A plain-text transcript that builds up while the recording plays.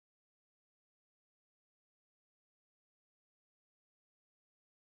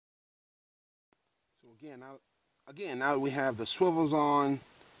Now that we have the swivels on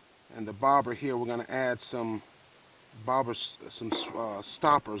and the bobber here, we're going to add some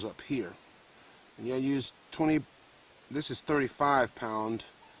stoppers up here. And you'll use 20. This is 35-pound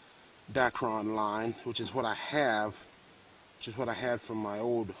Dacron line, which is what I have, which is what I had from my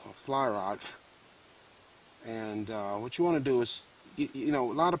old fly rod. And what you want to do is, you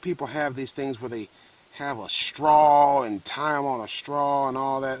know, a lot of people have these things where they have a straw and tie them on a straw and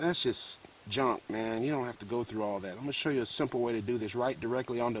all that. That's just junk, man. You don't have to go through all that. I'm going to show you a simple way to do this right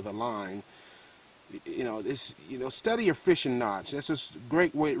directly onto the line. You know, this, you know, study your fishing knots. That's a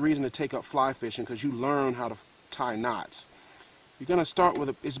great reason to take up fly fishing, because you learn how to tie knots. You're going to start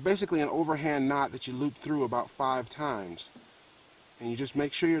with it's basically an overhand knot that you loop through about 5 times. And you just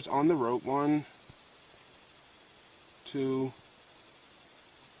make sure it's on the rope. 1, 2,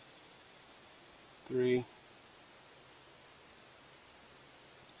 3,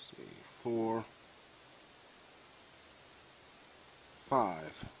 4,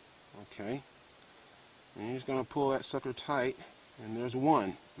 5. Okay. And you're just going to pull that sucker tight, and there's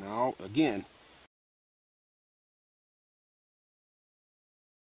 1. Now, again,